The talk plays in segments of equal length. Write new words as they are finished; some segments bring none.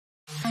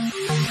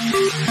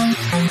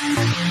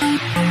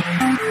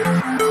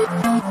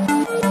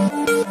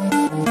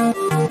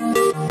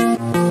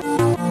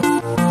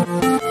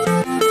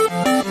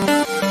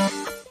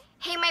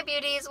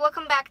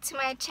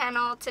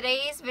channel.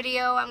 Today's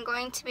video I'm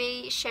going to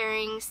be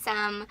sharing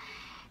some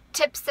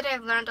tips that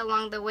I've learned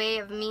along the way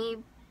of me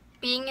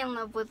being in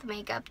love with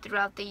makeup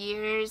throughout the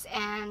years,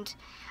 and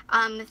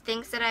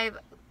things that I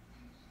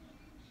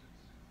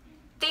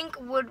think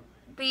would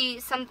be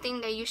something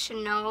that you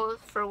should know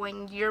for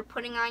when you're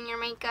putting on your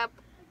makeup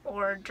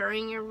or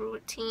during your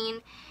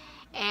routine,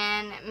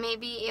 and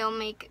maybe it'll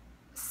make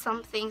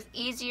some things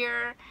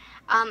easier.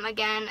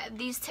 Again,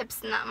 these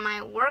tips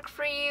might work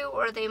for you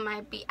or they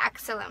might be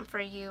excellent for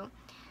you.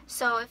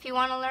 So if you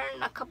want to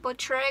learn a couple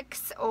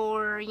tricks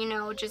or, you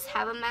know, just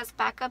have them as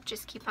backup,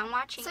 just keep on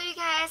watching. So you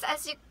guys,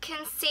 as you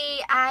can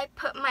see, I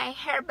put my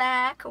hair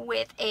back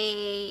with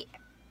a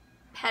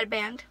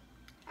headband.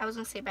 I was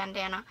going to say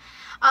bandana.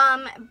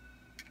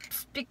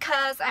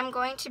 Because I'm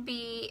going to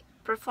be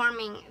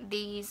performing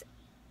these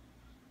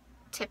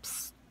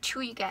tips to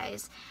you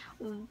guys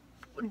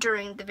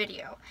during the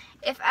video.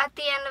 If at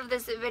the end of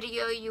this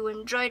video you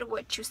enjoyed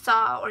what you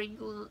saw or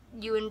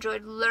you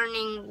enjoyed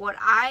learning what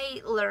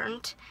I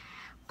learned,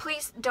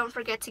 please don't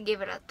forget to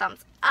give it a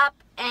thumbs up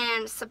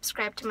and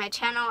subscribe to my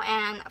channel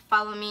and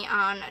follow me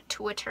on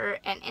Twitter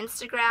and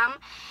Instagram,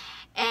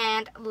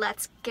 and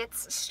let's get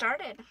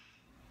started.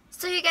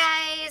 So you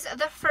guys,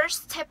 the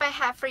first tip I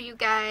have for you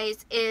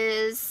guys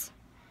is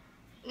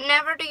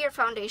never do your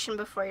foundation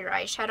before your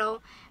eyeshadow,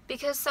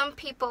 because some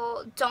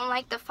people don't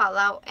like the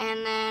fallout,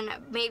 and then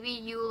maybe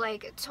you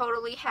like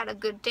totally had a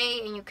good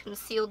day and you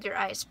concealed your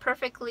eyes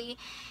perfectly,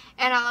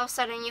 and all of a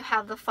sudden you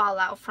have the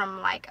fallout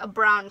from like a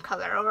brown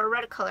color or a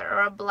red color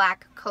or a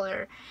black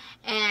color,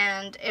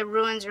 and it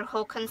ruins your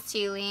whole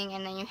concealing,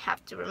 and then you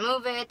have to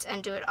remove it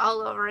and do it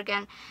all over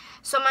again.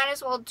 So might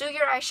as well do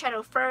your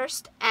eyeshadow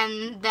first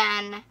and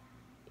then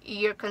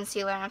your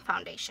concealer and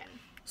foundation.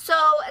 So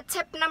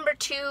tip number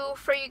 2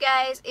 for you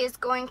guys is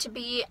going to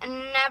be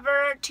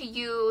never to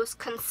use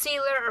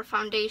concealer or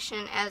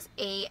foundation as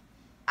a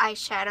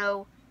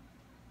eyeshadow,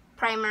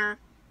 primer,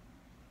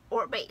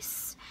 or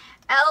base.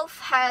 e.l.f.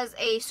 has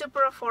a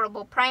super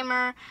affordable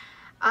primer,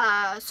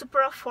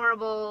 super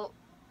affordable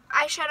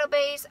eyeshadow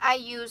base. I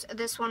use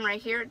this one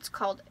right here. It's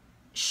called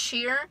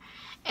Sheer,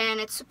 and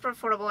it's super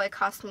affordable. It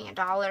cost me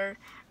 $1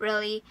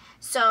 really.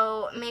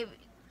 So maybe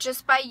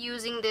just by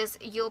using this,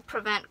 you'll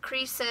prevent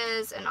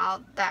creases and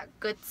all that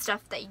good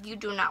stuff that you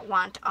do not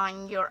want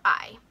on your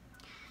eye.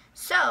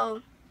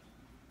 So,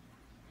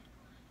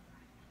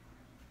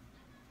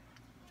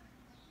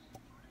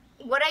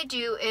 what I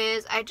do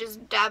is I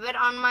just dab it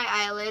on my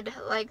eyelid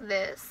like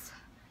this,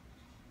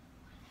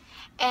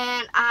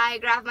 and I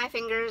grab my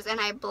fingers and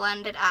I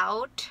blend it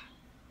out.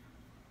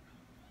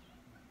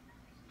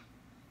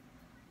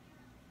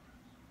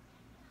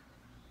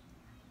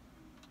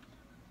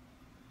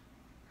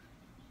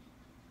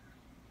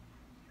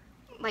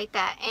 Like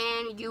that,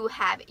 and you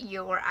have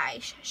your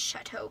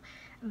eyeshadow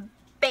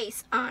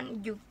base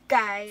on, you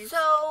guys.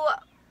 So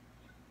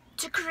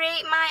to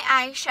create my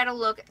eyeshadow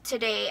look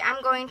today,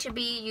 I'm going to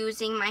be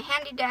using my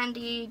handy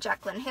dandy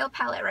Jaclyn Hill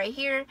palette right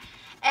here,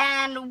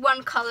 and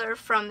one color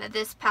from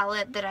this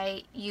palette that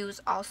I use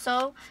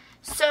also.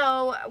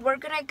 So we're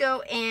gonna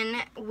go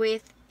in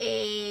with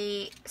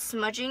a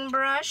smudging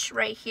brush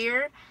right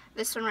here,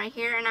 this one right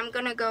here, and I'm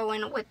gonna go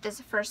in with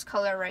this first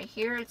color right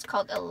here. It's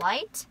called a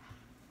light.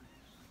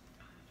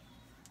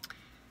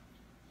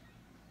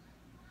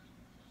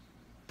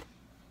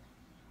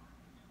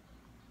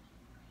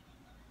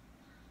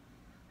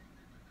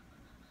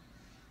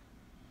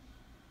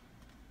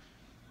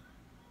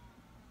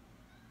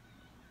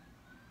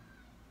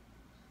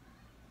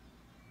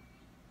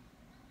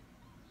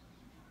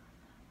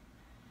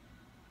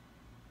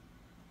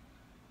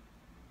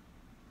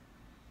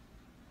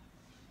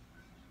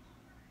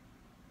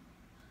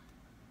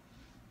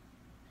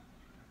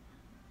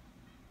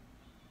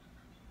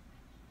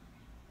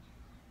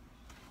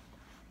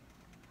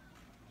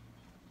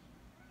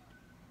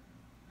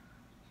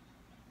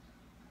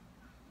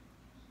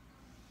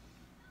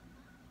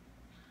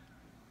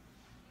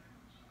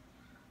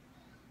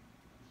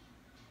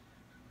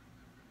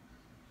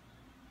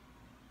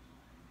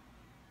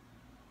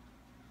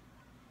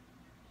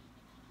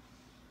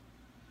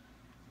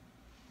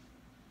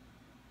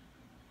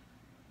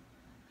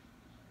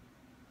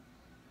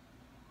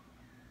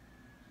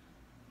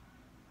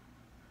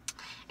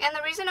 And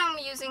the reason I'm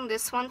using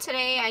this one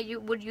today, I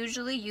would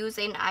usually use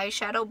an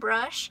eyeshadow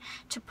brush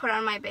to put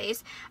on my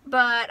base,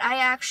 but I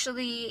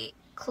actually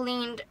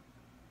cleaned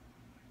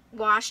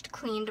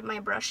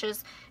my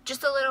brushes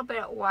just a little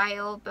bit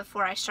while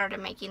before I started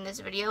making this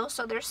video,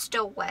 so they're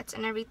still wet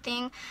and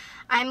everything.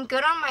 I'm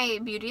good on my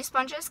beauty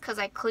sponges because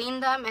I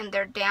cleaned them and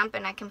they're damp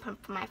and I can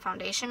put my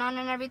foundation on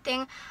and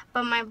everything,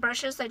 but my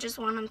brushes, I just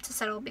want them to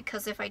settle,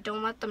 because if I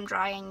don't let them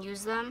dry and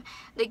use them,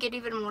 they get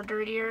even more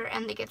dirtier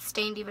and they get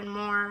stained even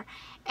more,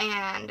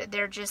 and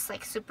they're just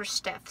like super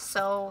stiff.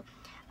 So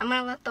I'm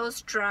gonna let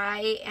those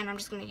dry, and I'm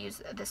just gonna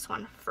use this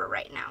one for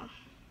right now.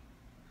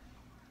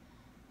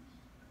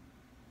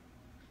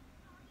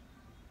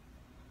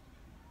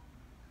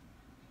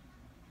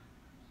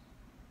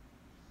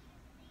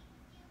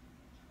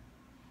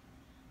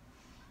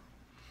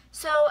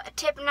 So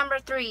tip number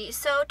 3.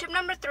 So tip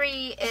number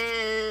 3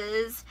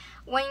 is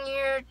when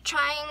you're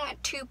trying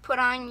to put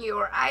on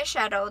your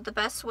eyeshadow, the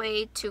best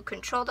way to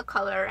control the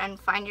color and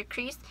find your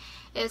crease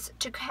is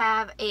to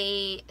have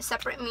a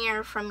separate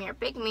mirror from your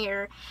big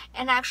mirror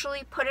and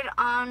actually put it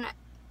on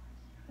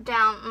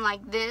down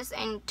like this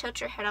and tilt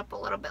your head up a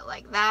little bit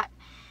like that,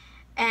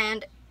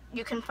 and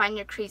you can find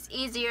your crease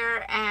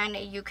easier and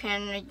you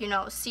can, you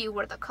know, see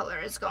where the color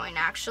is going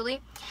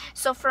actually.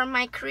 So for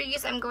my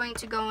crease, I'm going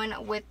to go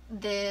in with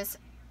this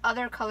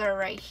other color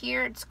right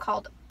here. It's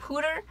called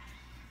Pooter,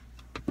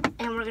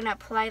 and we're gonna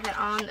apply that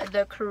on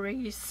the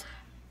crease.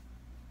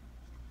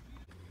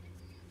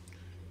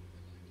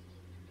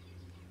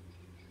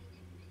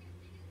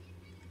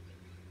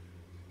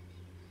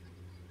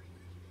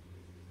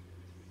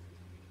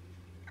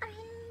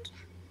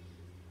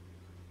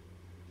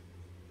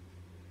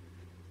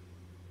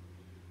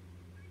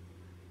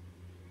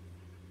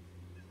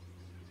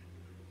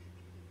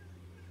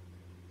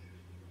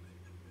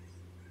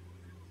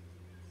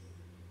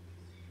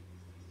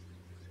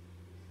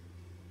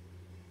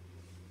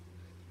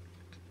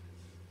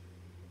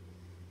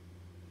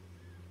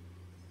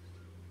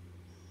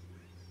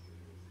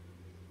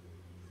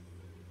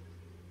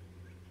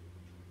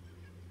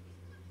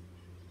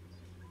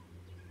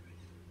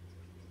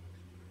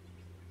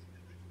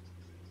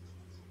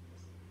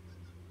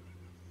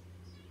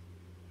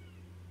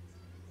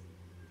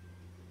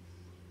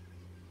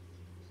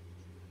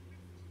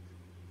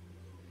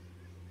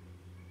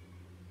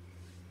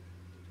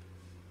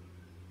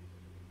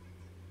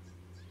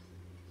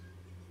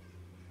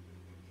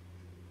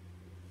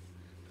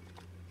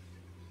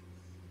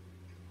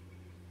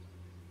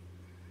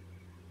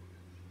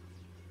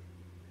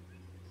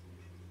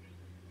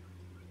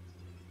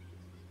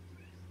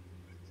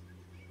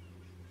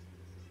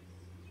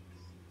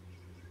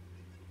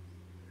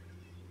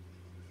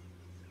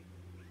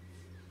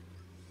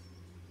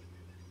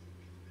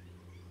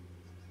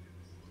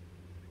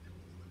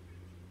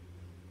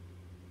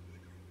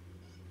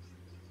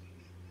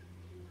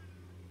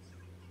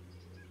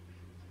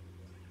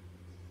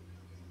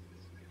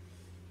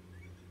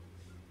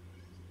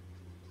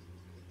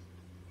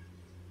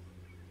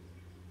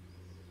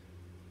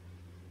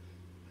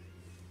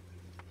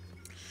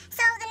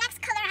 So the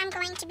next color I'm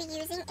going to be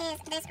using is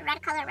this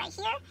red color right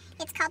here.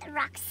 It's called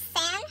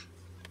Roxanne.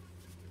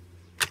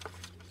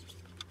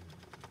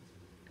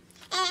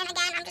 And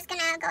again, I'm just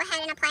going to go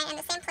ahead and apply it in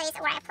the same place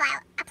where I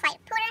applied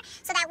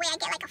Pooter, so that way I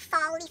get like a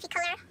fall leafy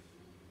color.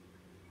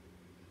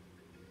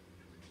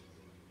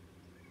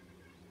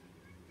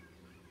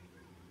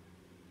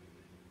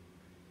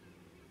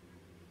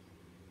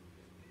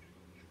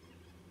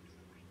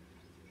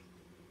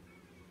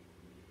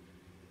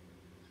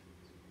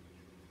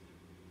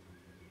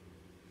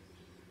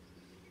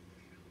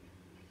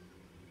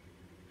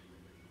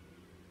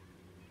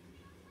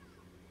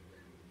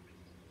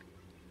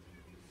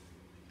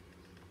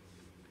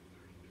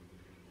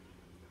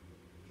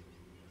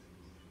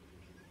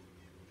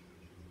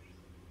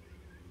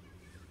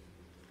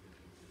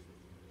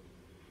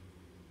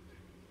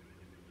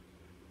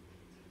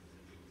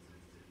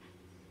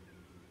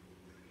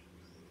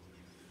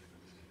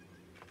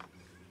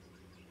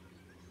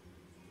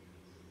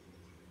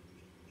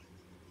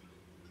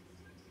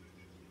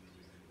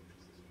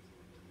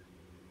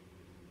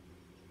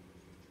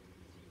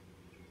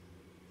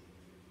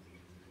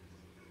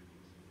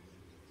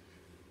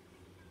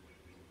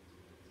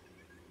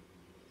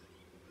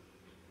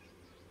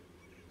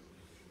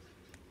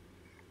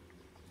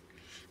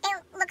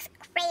 It looks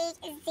crazy.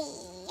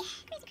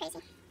 Crazy.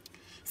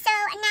 So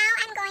now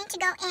I'm going to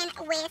go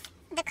in with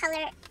the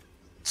color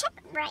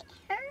Chip right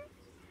here.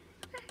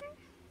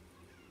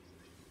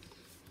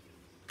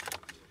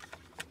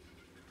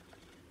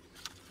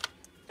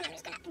 And I'm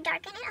just going to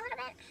darken it a little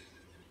bit.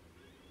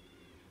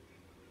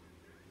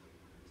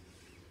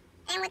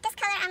 And with this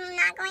color, I'm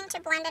not going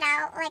to blend it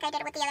out like I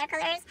did with the other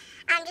colors.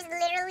 I'm just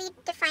literally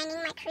defining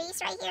my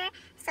crease right here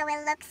so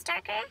it looks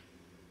darker.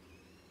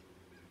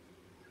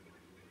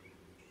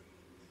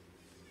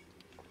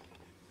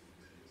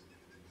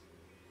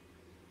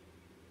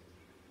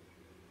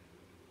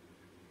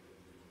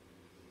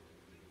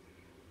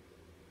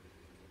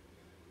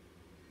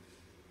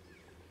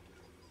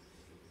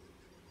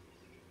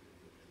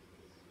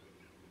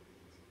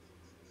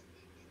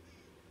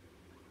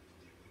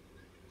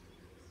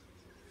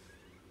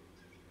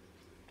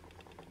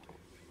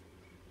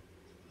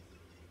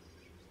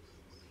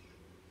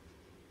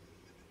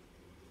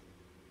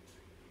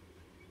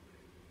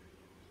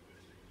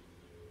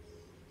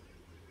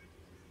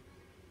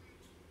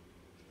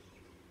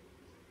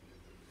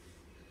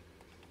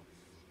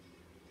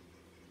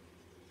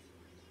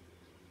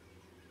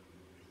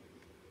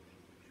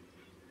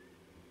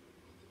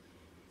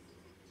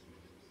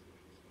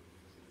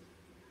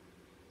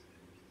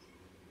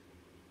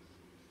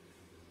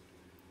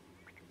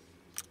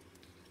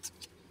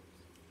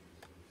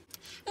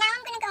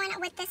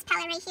 with this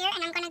palette right here,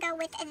 and I'm going to go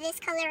with this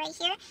color right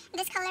here.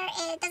 This color,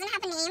 it doesn't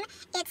have a name,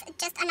 it's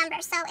just a number.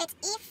 So it's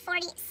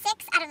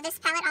E46 out of this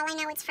palette. All I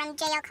know it's from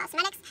JL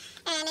Cosmetics,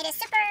 and it is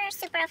super,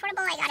 super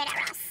affordable. I got it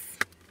at Ross.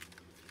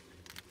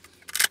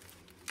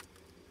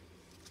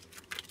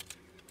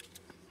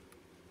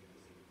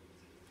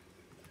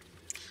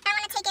 I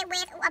want to take it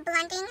with a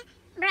blending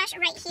brush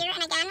right here,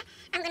 and again,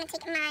 I'm going to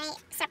take my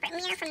separate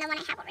mirror from the one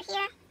I have over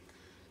here.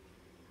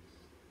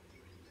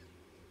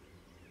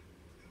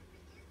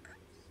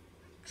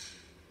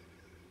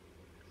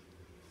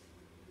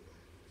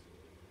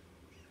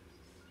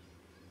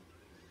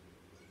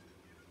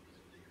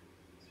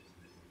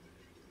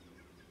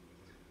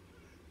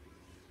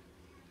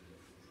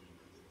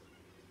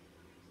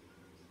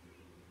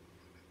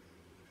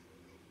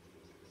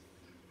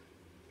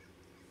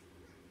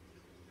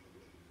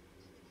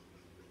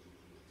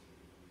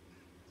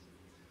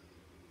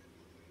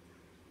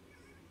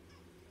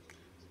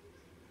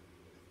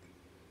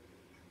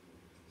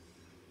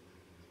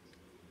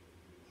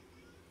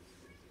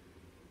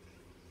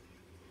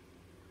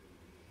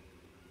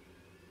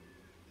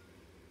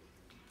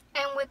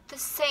 And with the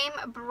same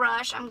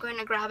brush, I'm going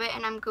to grab it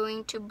and I'm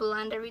going to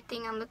blend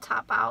everything on the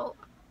top out.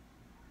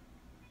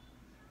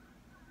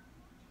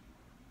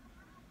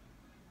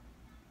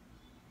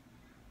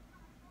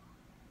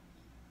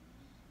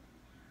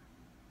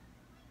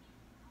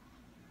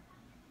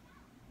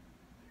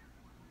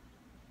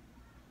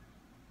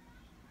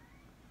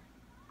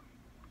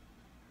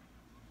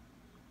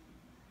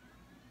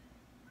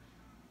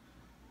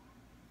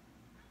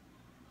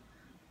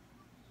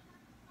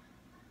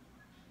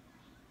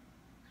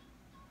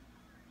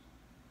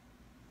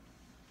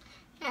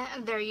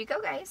 And there you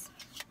go, guys.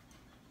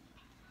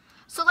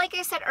 So like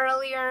I said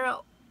earlier,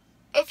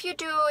 if you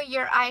do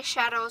your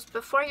eyeshadows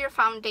before your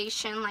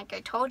foundation, like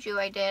I told you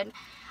I did,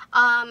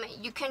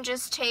 you can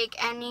just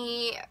take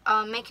any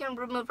makeup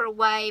remover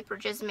wipe or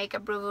just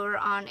makeup remover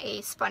on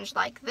a sponge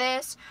like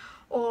this,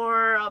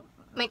 or a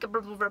makeup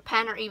remover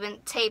pen, or even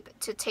tape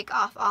to take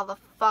off all the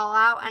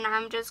fallout. And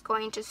I'm just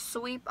going to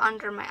sweep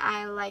under my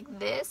eye like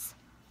this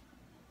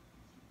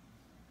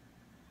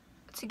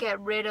to get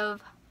rid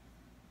of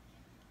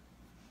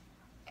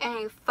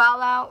any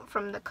fallout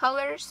from the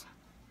colors.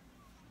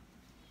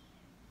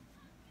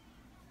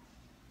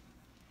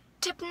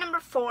 Tip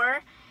number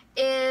 4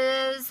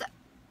 is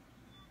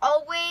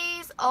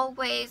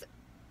always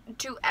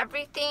do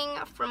everything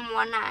from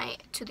one eye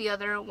to the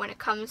other when it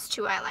comes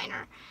to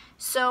eyeliner.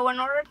 So in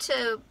order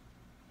to,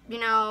 you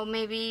know,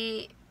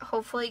 maybe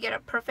hopefully get a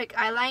perfect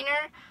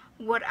eyeliner,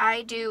 what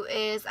I do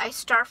is I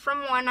start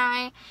from one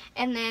eye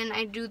and then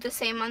I do the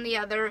same on the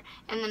other,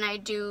 and then I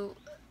do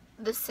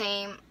the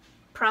same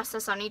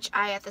process on each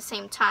eye at the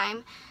same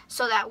time,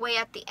 so that way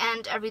at the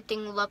end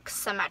everything looks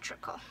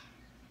symmetrical.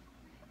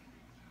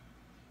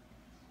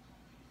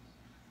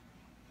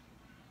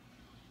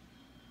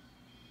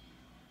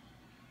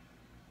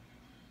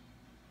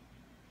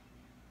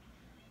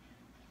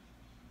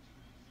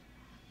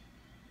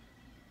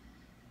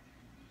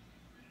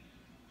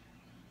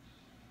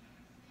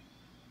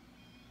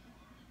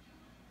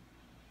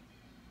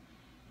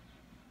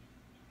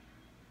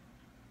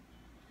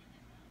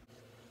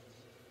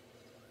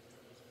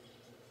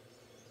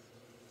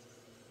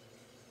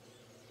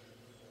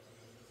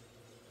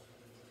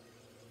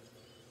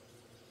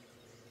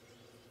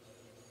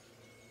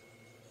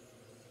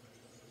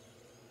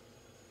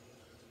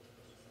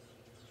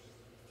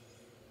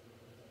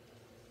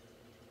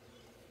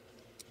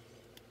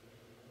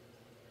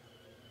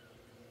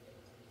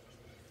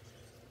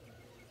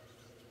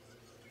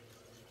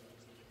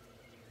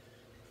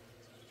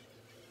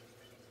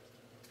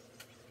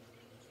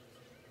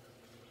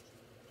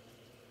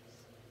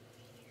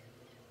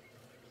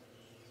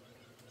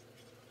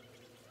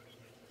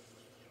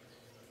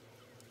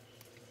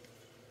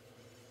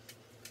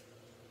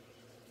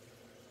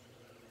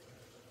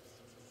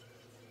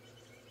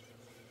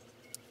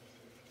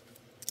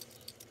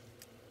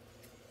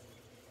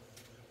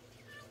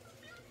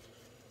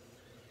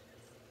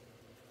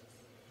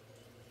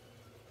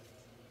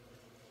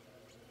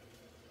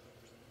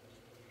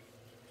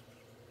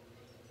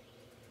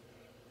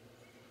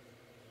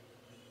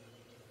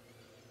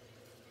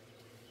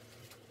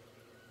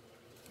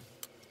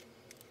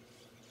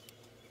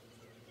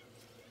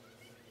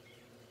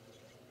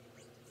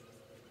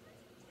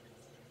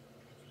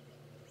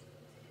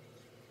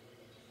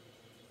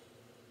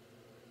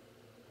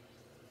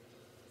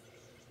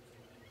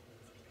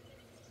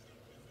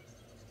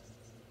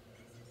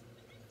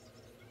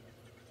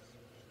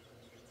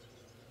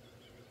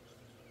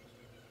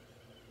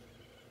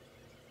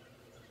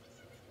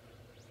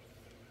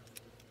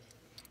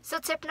 So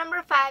tip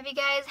number 5, you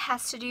guys,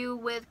 has to do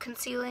with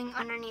concealing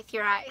underneath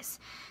your eyes.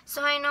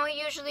 So I know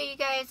usually you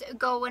guys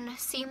go in a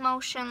C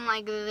motion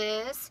like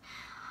this,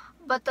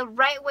 but the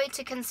right way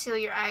to conceal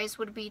your eyes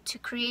would be to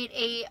create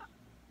a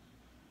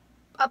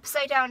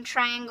upside down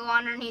triangle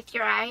underneath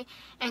your eye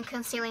and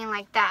concealing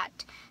like that.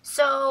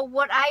 So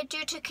what I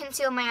do to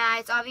conceal my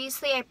eyes,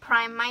 obviously I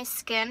prime my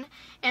skin,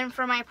 and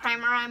for my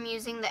primer I'm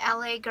using the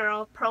LA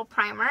Girl Pro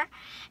Primer.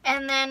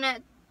 And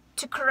then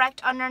to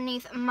correct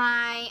underneath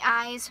my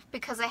eyes,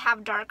 because I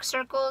have dark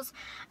circles,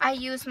 I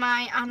use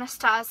my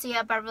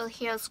Anastasia Beverly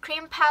Hills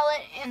Cream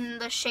Palette in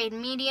the shade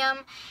medium,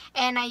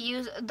 and I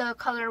use the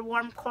color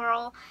Warm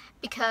Coral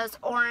because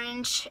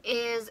orange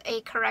is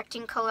a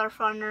correcting color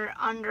for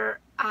under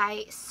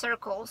eye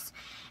circles.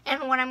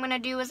 And what I'm going to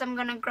do is I'm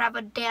going to grab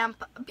a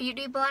damp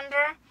beauty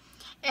blender,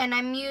 and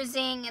I'm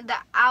using the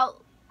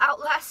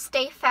Outlast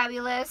Stay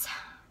Fabulous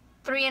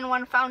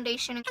 3-in-1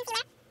 foundation and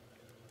concealer.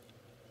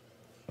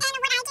 And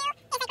what I do is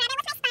I grab it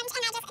with my sponge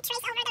and I just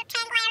trace over the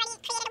triangle I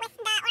already created with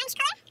the orange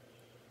color.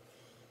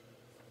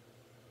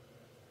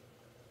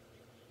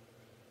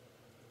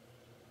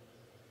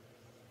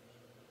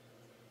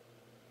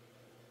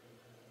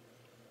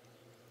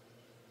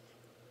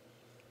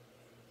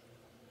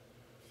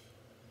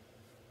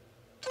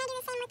 Can I do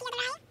the same with the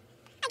other eye?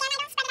 Again, I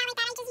don't spread it out like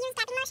that, I just use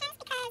dabbing motions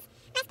because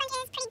my sponge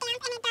is pretty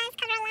damp and it does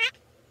cover a lot.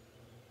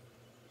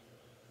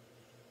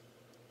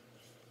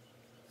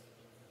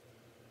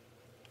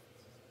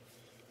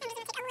 I'm just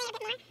going to take a little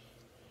bit more.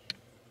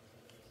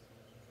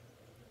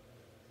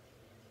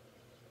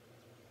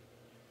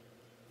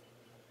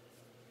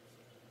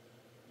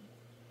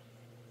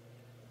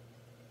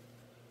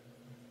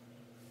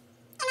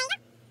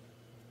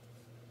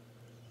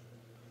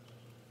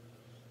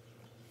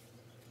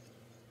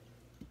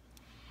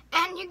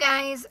 And you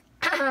guys,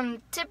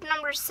 tip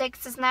number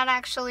 6 is not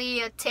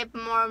actually a tip,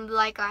 more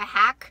like a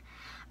hack.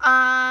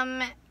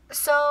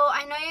 So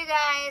I know you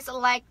guys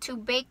like to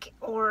bake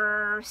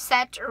or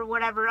set or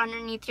whatever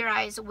underneath your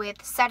eyes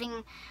with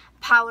setting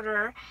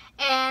powder,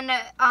 and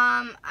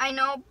I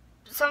know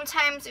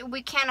sometimes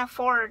we can't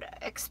afford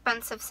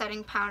expensive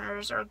setting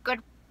powders or good,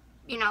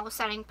 you know,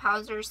 setting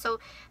powders.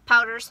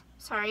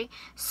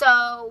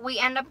 So we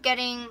end up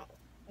getting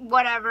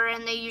whatever,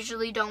 and they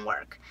usually don't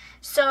work.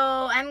 So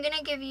I'm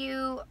gonna give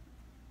you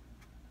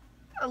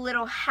a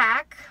little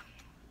hack.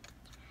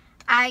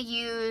 I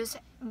use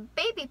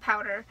baby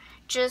powder,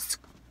 just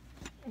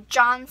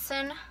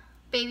Johnson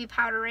baby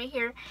powder right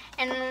here,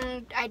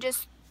 and I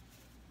just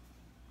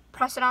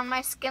press it on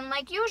my skin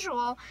like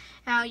usual.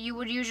 Now you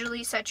would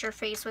usually set your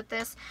face with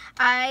this.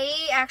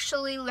 I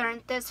actually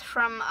learned this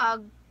from a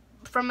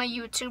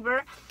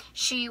YouTuber.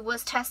 She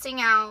was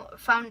testing out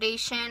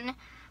foundation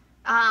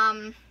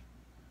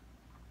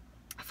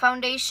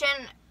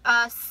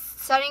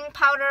setting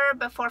powder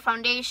before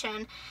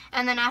foundation,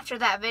 and then after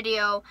that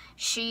video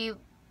she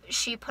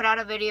put out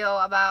a video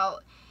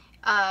about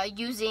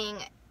using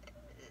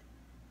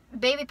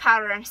baby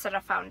powder instead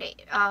of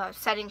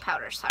setting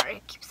powder. Sorry,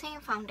 I keep saying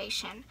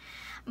foundation.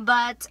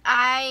 But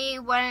I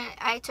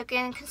took it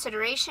in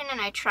consideration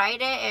and I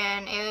tried it,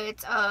 and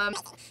it's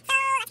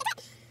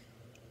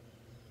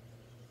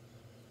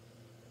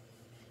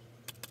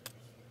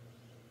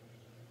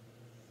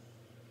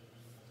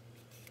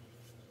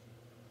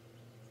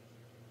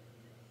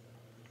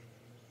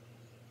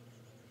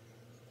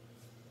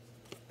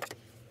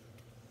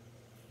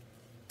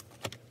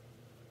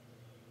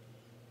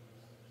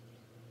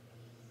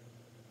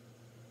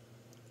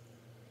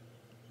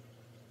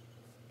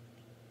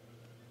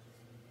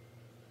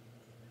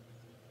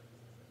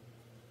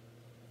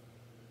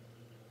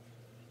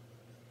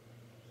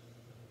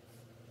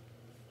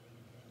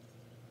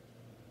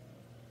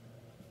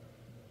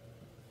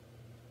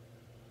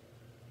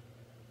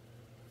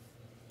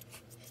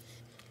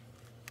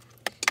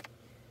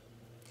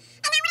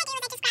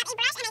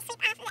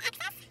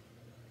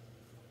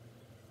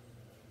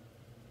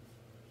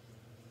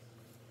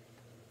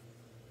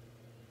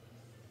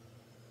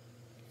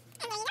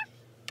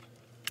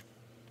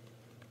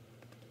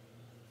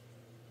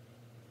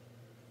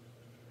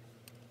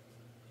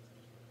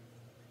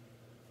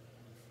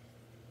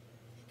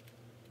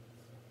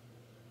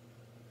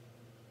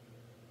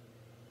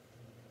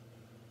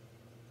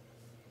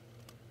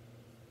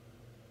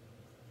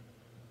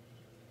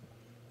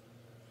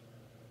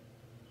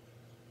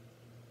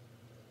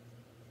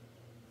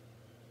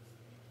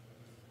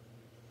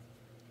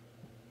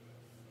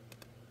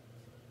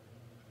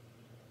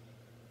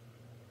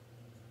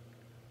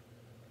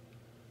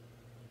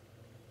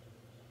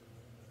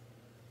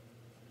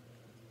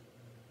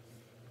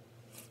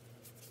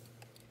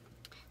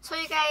So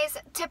you guys,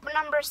 tip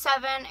number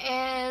 7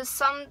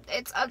 is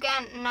it's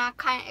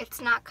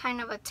not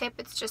kind of a tip,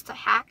 it's just a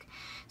hack.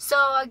 So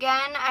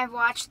again, I've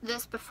watched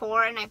this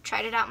before and I've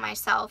tried it out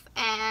myself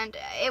and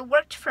it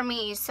worked for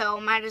me, so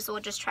might as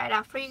well just try it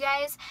out for you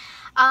guys.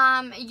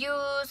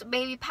 Use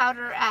baby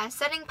powder as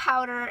setting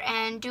powder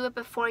and do it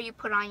before you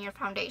put on your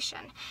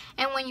foundation.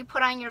 And when you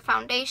put on your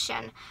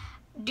foundation,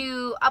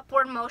 do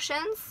upward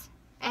motions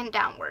and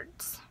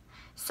downwards.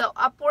 So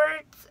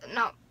upwards,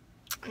 no,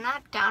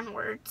 not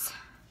downwards.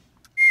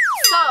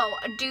 So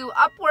do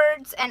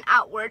upwards and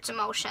outwards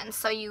motions.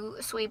 So you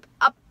sweep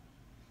up,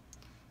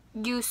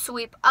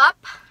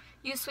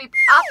 you sweep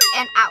up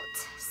and out.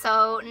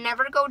 So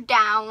never go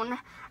down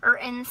or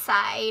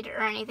inside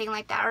or anything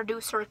like that, or do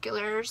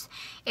circulars.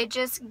 It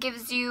just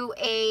gives you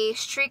a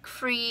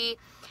streak-free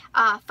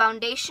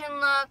foundation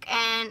look,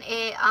 and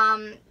it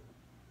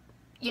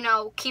you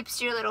know,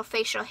 keeps your little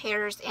facial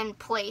hairs in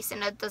place,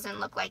 and it doesn't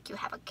look like you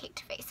have a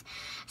caked face.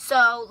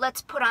 So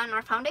let's put on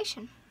our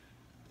foundation.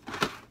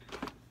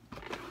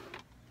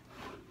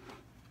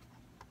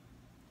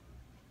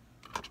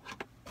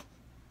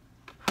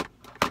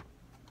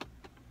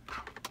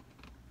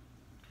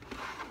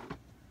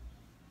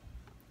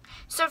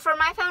 So for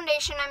my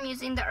foundation, I'm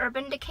using the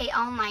Urban Decay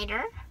All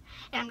Nighter,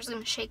 and I'm just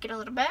going to shake it a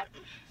little bit.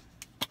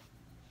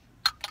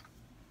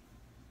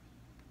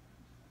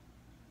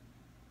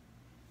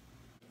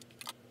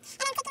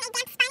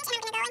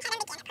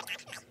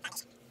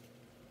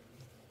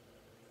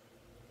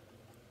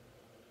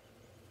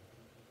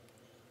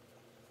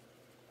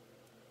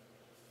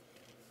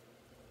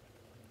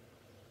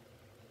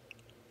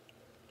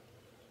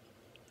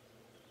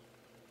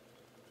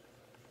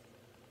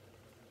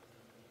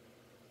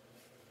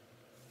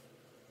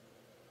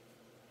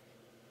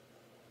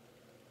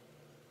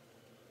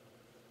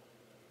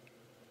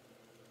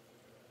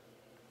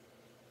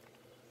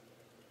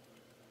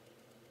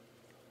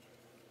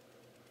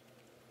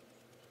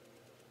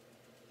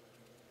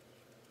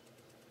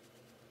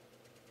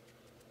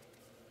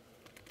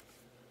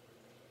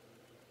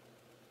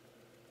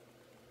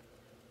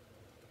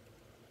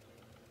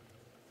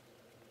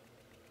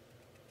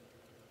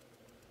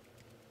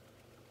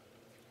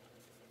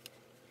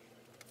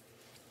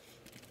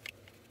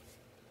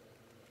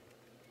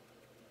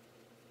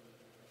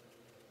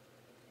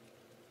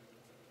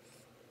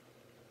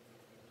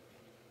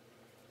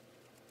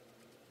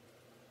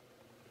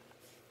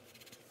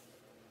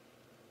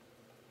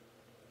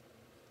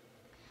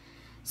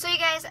 So you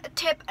guys,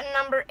 tip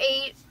number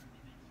 8,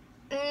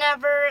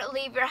 never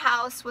leave your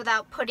house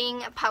without putting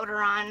powder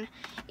on.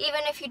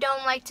 Even if you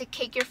don't like to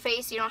cake your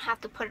face, you don't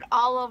have to put it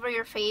all over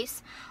your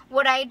face.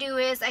 What I do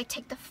is I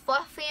take the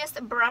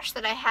fluffiest brush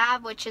that I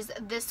have, which is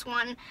this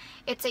one.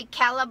 It's a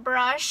Cala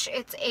brush.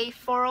 It's a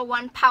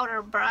 401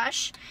 powder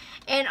brush.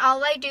 And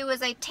all I do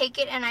is I take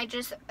it and I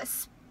just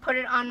put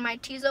it on my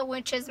T-zone,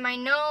 which is my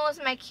nose,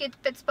 my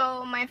cupid's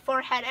bow, my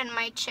forehead, and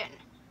my chin.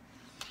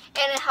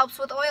 And it helps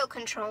with oil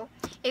control.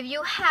 If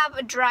you have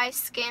a dry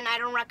skin, I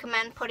don't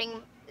recommend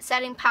putting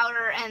setting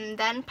powder and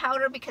then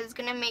powder, because it's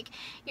gonna make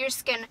your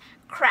skin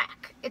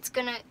crack.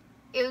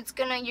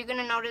 You're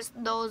gonna notice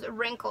those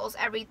wrinkles,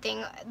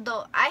 everything.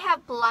 Though I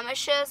have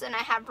blemishes and I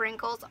have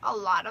wrinkles, a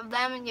lot of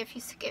them. And if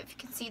you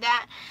can see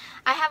that,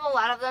 I have a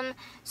lot of them.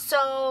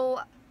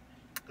 So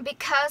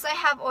because I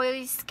have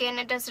oily skin,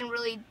 it doesn't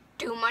really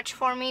do much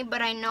for me, but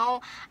I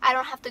know I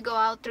don't have to go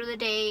out through the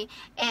day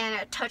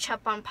and touch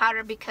up on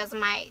powder because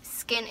my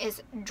skin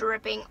is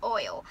dripping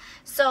oil.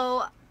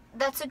 So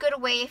that's a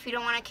good way if you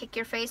don't want to kick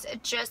your face.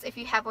 Just if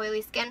you have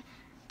oily skin,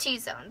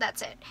 T-zone,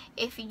 that's it.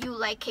 If you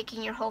like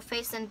kicking your whole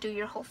face, then do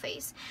your whole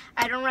face.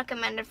 I don't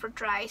recommend it for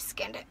dry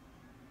skinned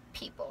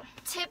people.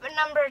 Tip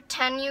number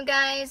 10, you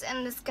guys,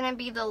 and this is gonna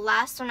be the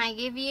last one I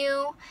give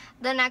you.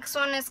 The next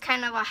one is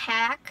kind of a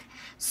hack.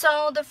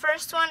 So the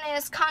first one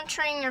is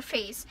contouring your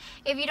face.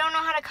 If you don't know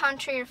how to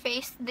contour your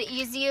face, the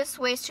easiest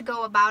ways to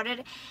go about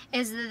it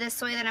is this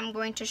way that I'm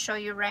going to show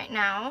you right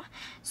now.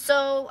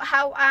 So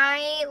how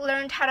I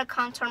learned how to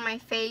contour my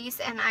face,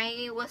 and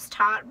I was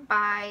taught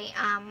by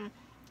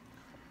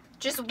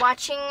just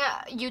watching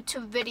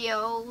YouTube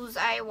videos.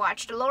 I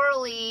watched Laura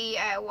Lee,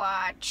 I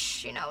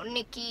watch, you know,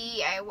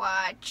 Nikki, I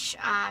watch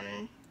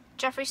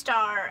Jeffree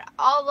Star,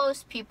 all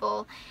those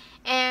people,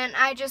 and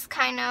I just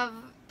kind of,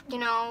 you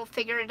know,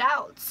 figured it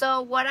out.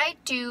 So what I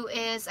do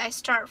is I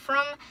start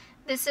from,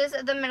 this is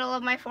the middle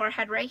of my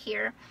forehead right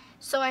here,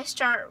 so I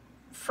start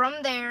from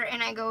there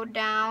and I go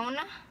down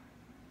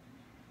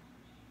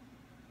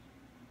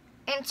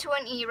into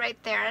an E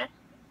right there,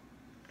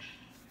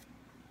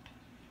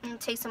 and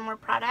take some more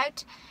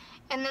product,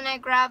 and then I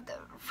grab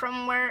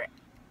from where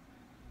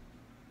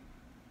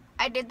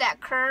I did that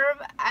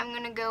curve, I'm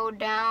gonna go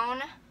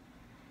down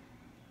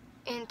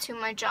into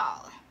my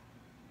jawline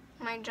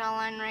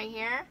right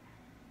here.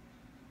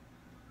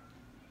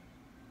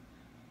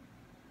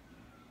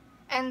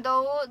 And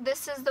though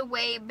this is the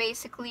way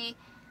basically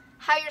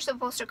how you're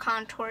supposed to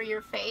contour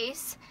your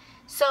face,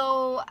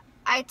 so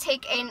I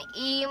take an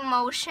E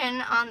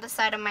motion on the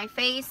side of my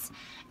face,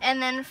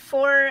 and then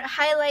for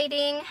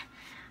highlighting,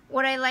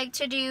 what I like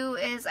to do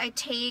is I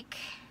take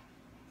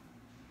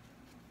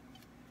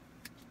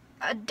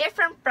a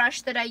different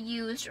brush that I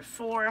used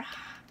for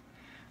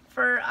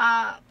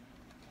let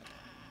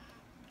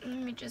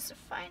me just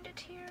find it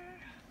here.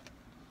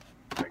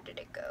 Where did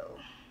it go?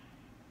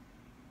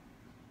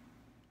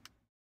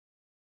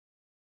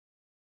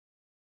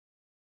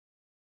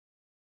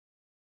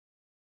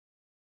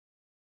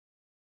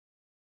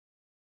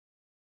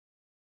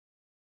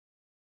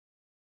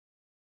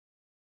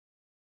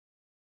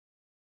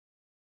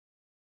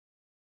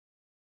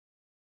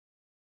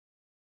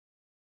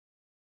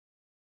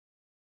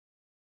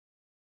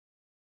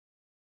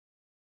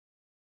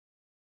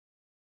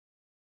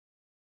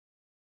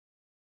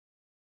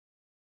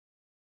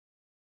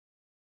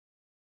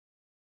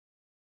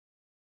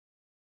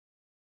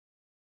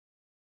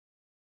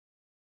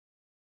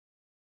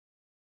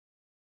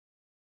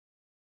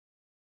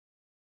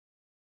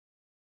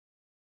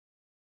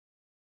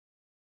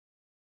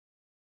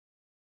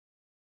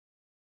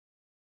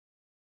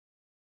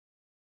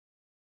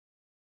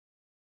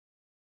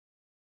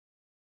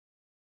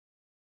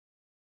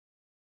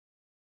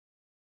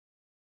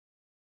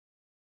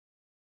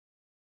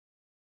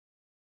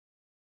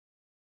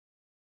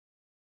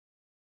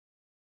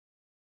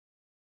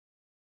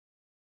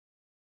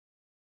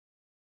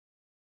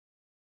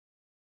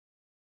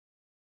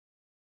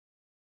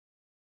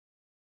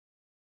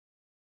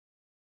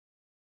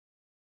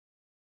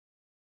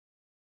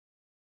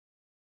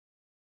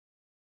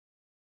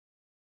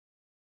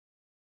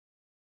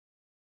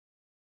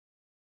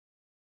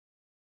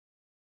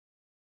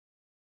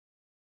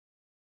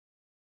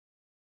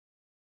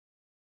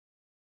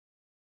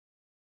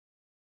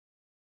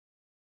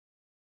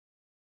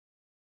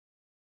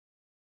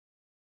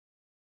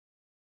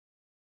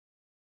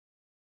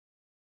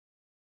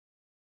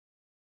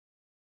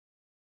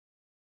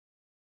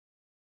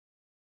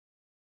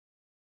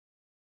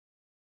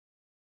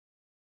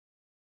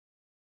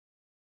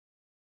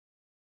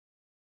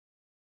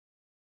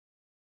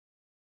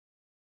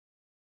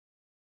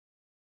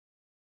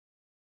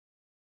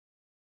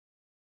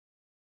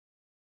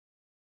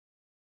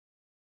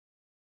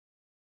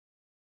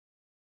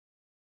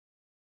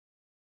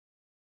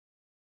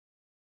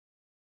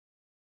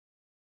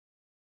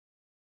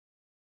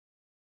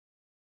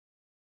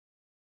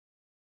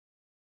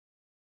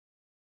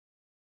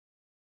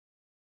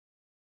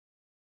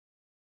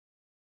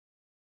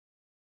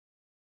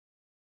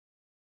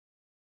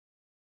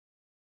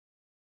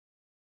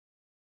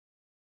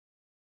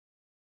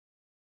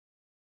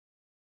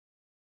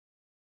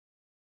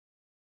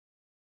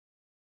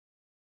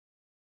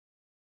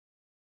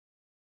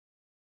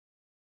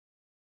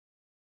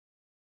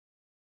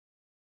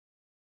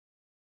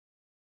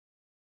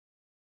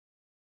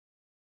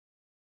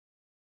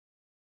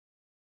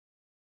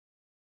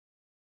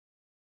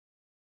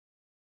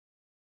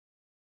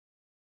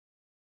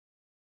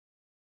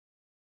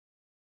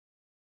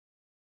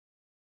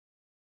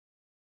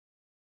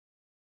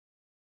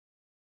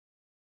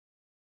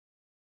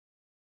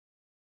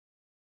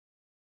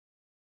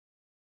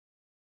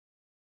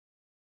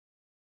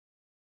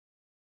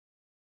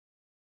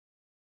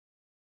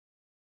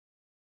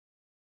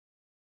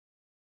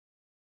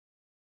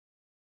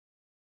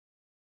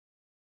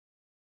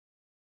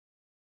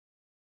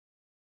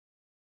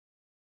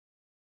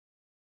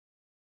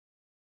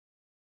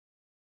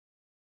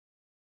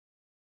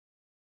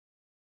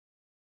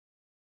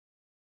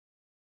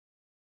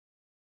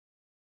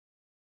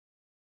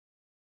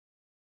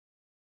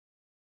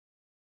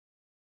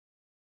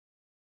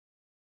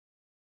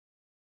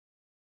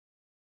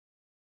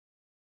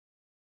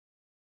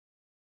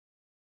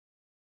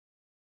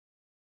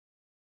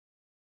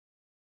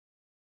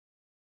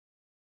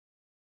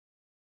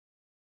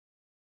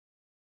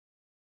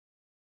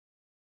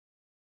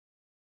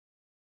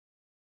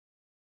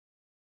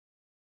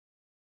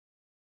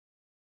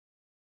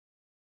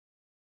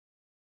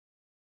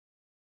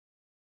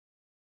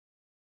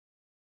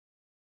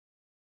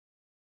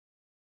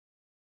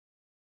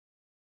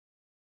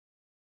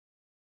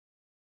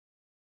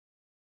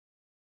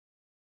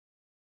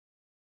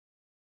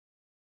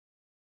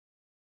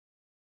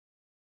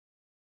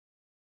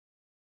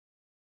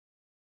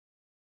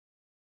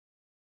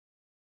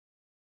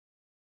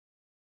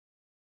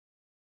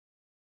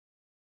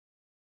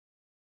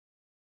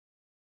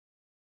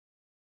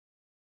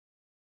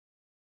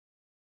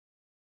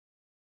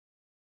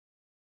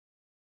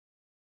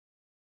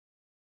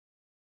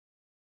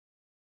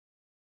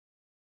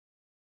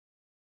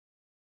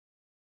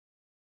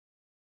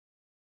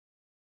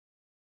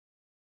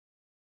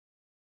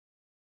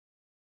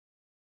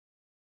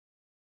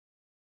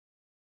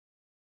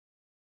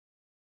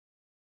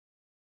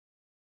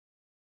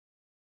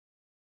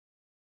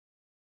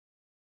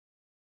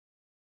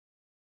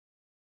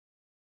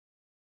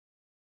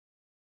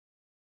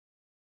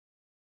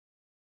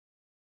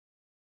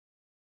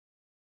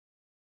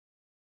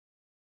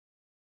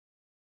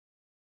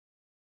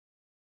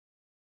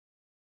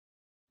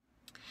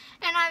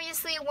 And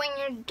obviously when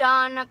you're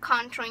done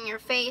contouring your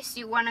face,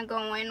 you want to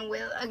go in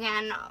with,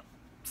 again,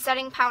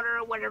 setting powder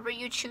or whatever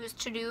you choose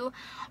to do,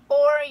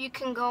 or you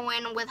can go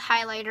in with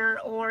highlighter,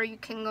 or you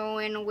can go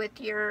in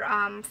with your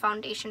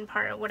foundation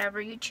part or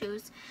whatever you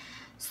choose.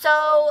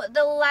 So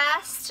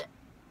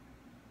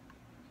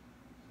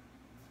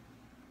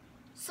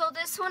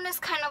this one is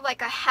kind of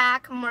like a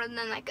hack more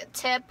than like a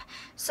tip.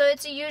 So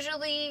it's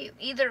usually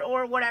either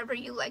or, whatever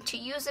you like to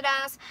use it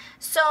as.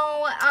 So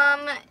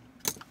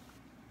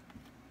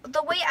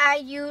the way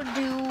I do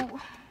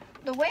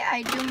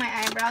my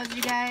eyebrows,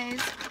 you guys,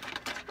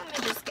 let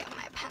me just get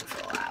my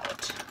pencil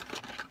out.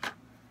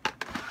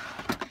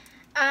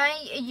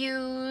 I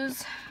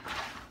use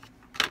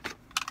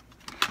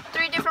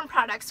 3 different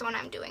products when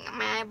I'm doing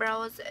my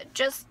eyebrows.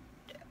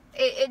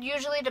 It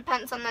usually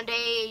depends on the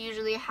day,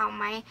 usually how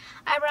my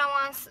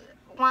eyebrow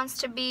wants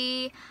to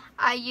be.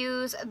 I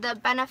use the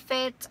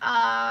Benefit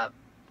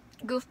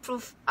Goof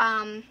Proof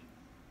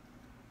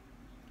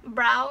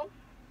brow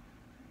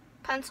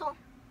pencil.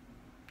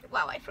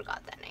 Wow, I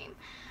forgot that name.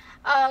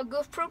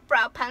 Goof Proof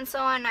brow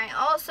pencil, and I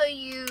also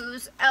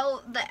use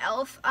the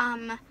e.l.f.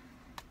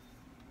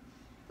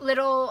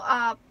 Little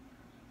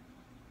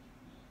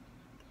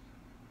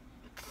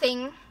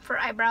thing for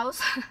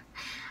eyebrows.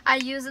 I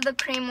use the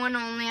cream one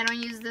only. I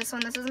don't use this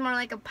one. This is more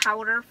like a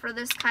powder for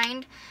this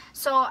kind.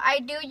 So I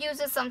do use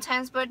it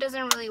sometimes, but it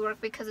doesn't really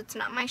work because it's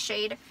not my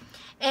shade.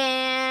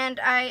 And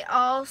I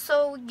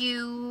also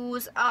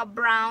use a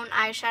brown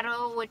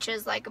eyeshadow, which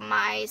is like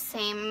my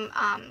same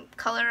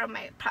color of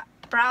my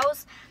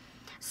brows.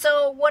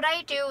 So what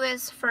I do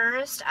is,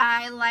 first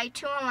I like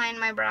to align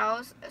my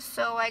brows.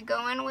 So I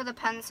go in with a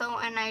pencil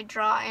and I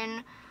draw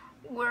in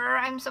where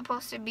I'm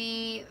supposed to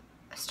be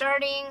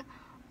starting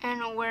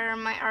and where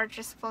my arch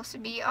is supposed to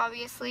be,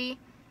 obviously.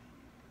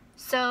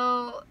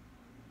 So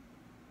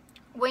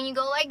when you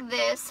go like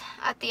this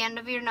at the end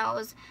of your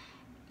nose,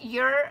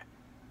 you're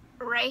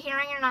right here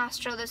on your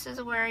nostril. This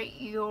is where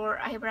your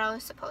eyebrow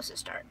is supposed to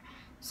start.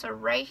 So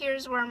right here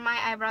is where my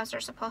eyebrows are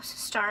supposed to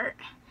start.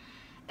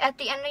 At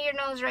the end of your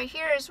nose right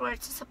here is where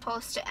it's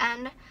supposed to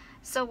end.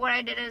 So what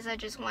I did is I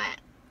just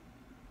went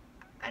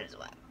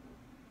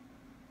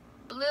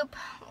bloop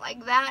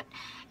like that.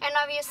 And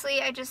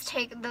obviously I just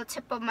take the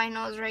tip of my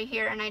nose right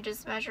here and I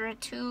just measure it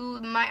to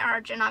my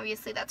arch, and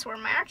obviously that's where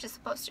my arch is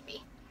supposed to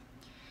be.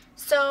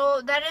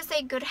 So that is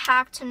a good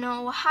hack to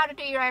know how to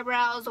do your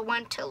eyebrows,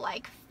 when to,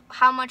 like,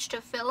 how much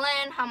to fill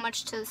in, how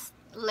much to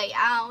lay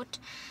out.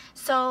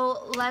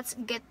 So let's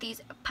get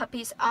these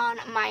puppies on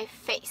my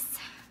face.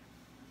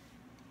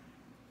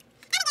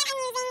 I'm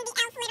using the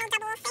e.l.f. little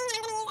double thing,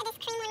 and I'm going to use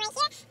this cream one right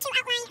here to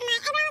outline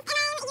my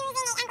eyebrows, and I'm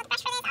using an angled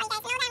brush for this. All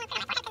you guys know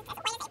that I'm going to put it on my forehead because it's as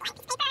white as a blank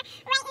piece of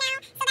paper right now.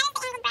 So that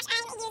is the angled brush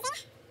I'm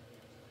using.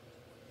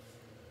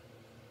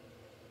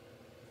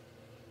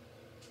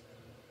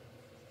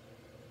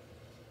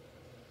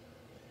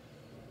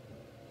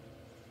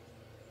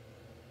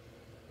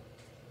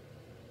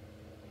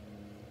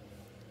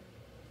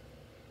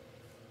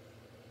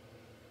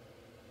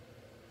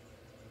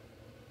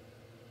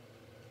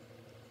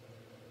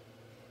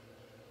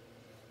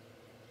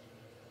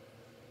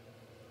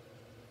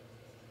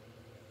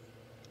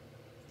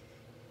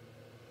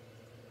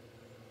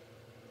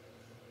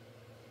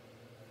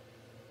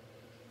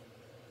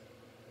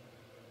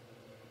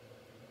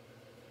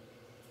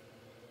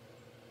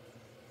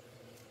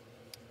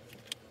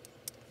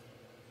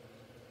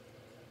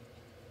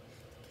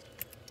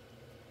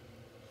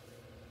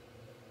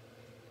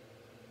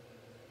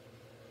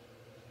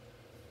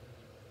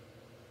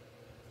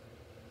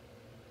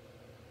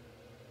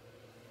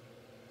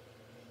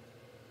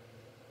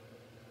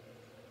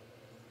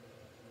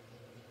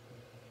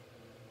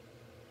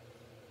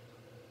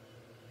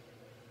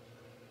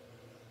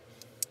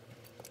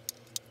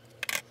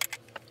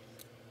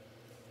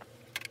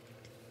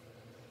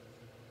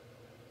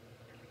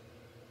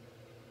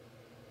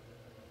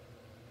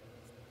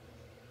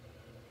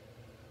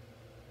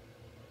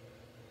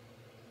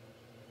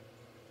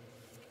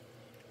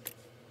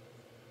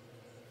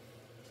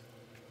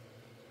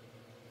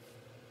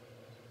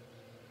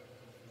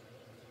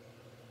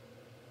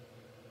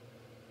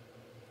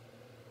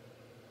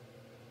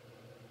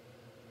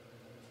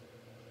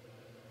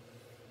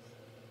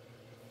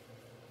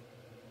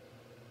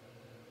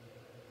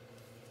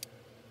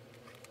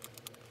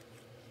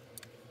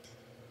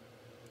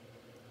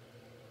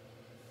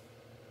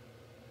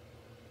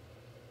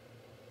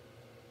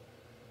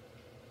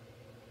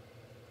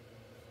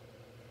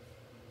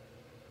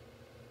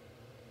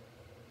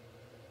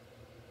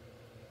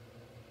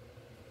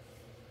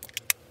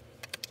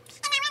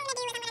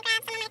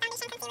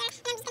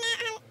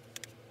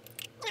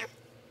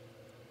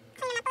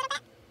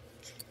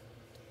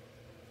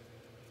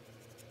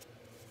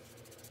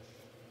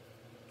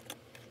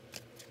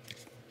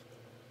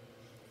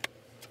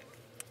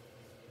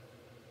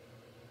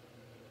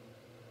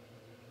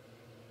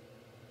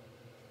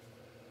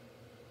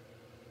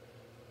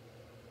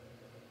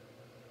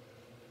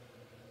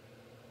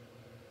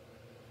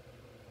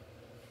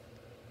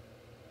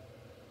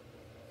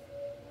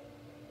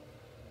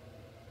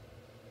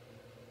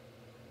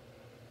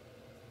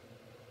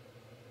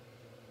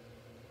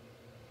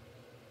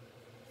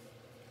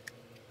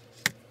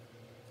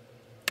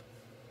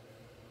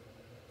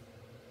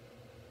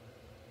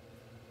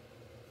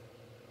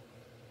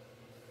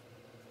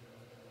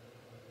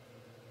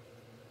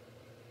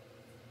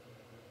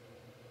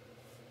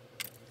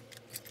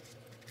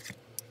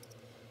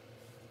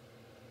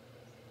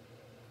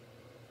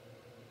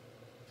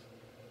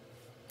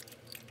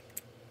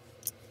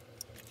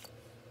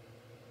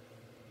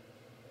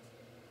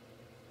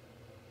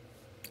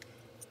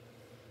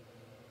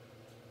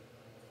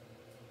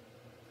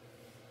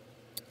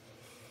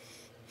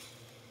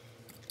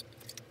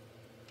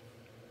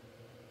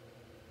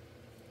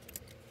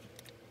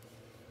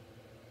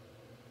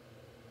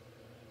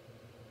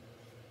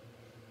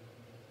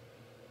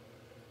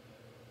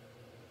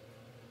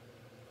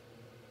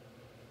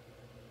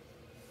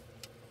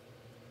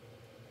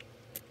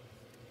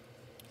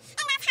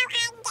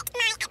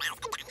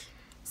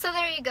 So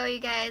there you go, you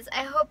guys.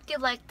 I hope you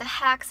liked the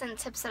hacks and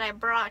tips that I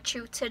brought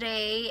you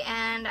today,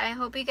 and I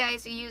hope you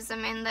guys use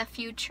them in the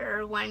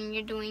future when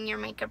you're doing your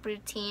makeup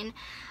routine.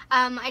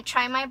 I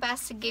try my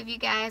best to give you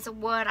guys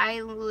what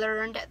I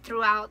learned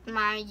throughout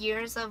my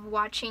years of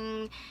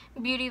watching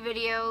beauty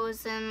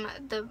videos and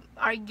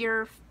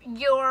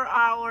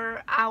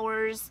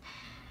ours,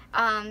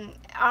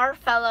 our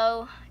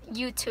fellow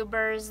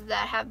YouTubers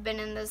that have been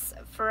in this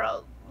for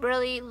a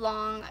really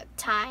long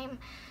time.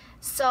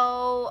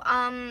 So,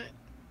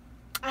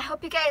 I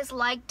hope you guys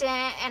liked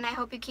it, and I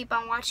hope you keep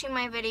on watching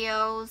my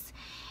videos.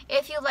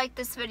 If you like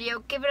this video,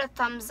 give it a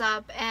thumbs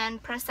up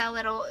and press that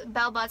little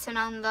bell button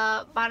on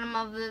the bottom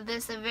of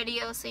this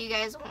video so you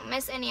guys won't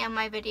miss any of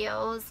my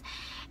videos.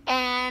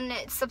 And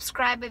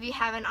subscribe if you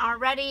haven't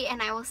already,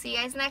 and I will see you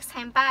guys next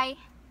time. Bye!